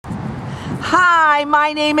Hi,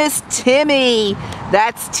 my name is Timmy.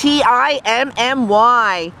 That's Timmy. And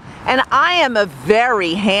I am a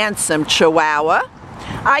very handsome Chihuahua.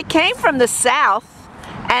 I came from the South,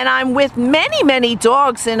 and I'm with many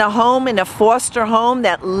dogs in a foster home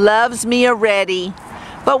that loves me already.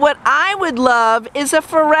 But what I would love is a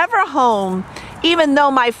forever home. Even though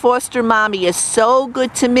my foster mommy is so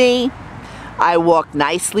good to me, I walk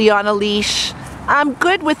nicely on a leash. I'm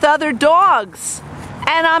good with other dogs.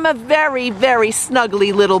 And I'm a very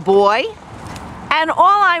snuggly little boy. And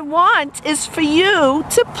all I want is for you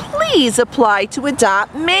to please apply to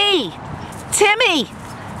adopt me, Timmy,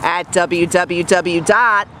 at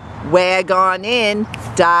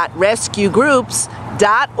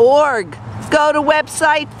www.wagonin.rescuegroups.org. Go to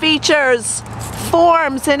website features,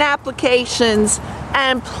 forms and applications,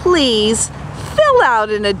 and please fill out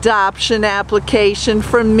an adoption application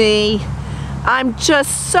for me. I'm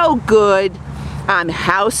just so good. I'm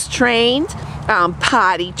house trained, I'm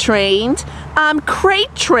potty trained, I'm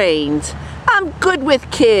crate trained, I'm good with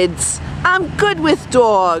kids, I'm good with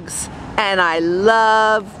dogs, and I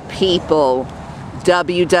love people.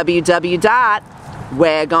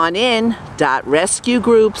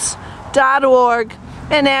 www.wagonin.rescuegroups.org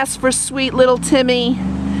and ask for sweet little Timmy.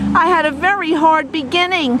 I had a very hard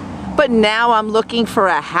beginning, but now I'm looking for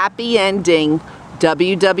a happy ending.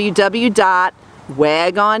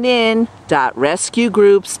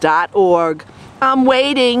 www.wagonin.rescuegroups.org. I'm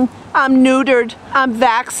waiting, I'm neutered, I'm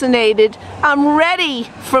vaccinated, I'm ready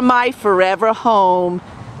for my forever home.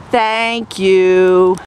 Thank you.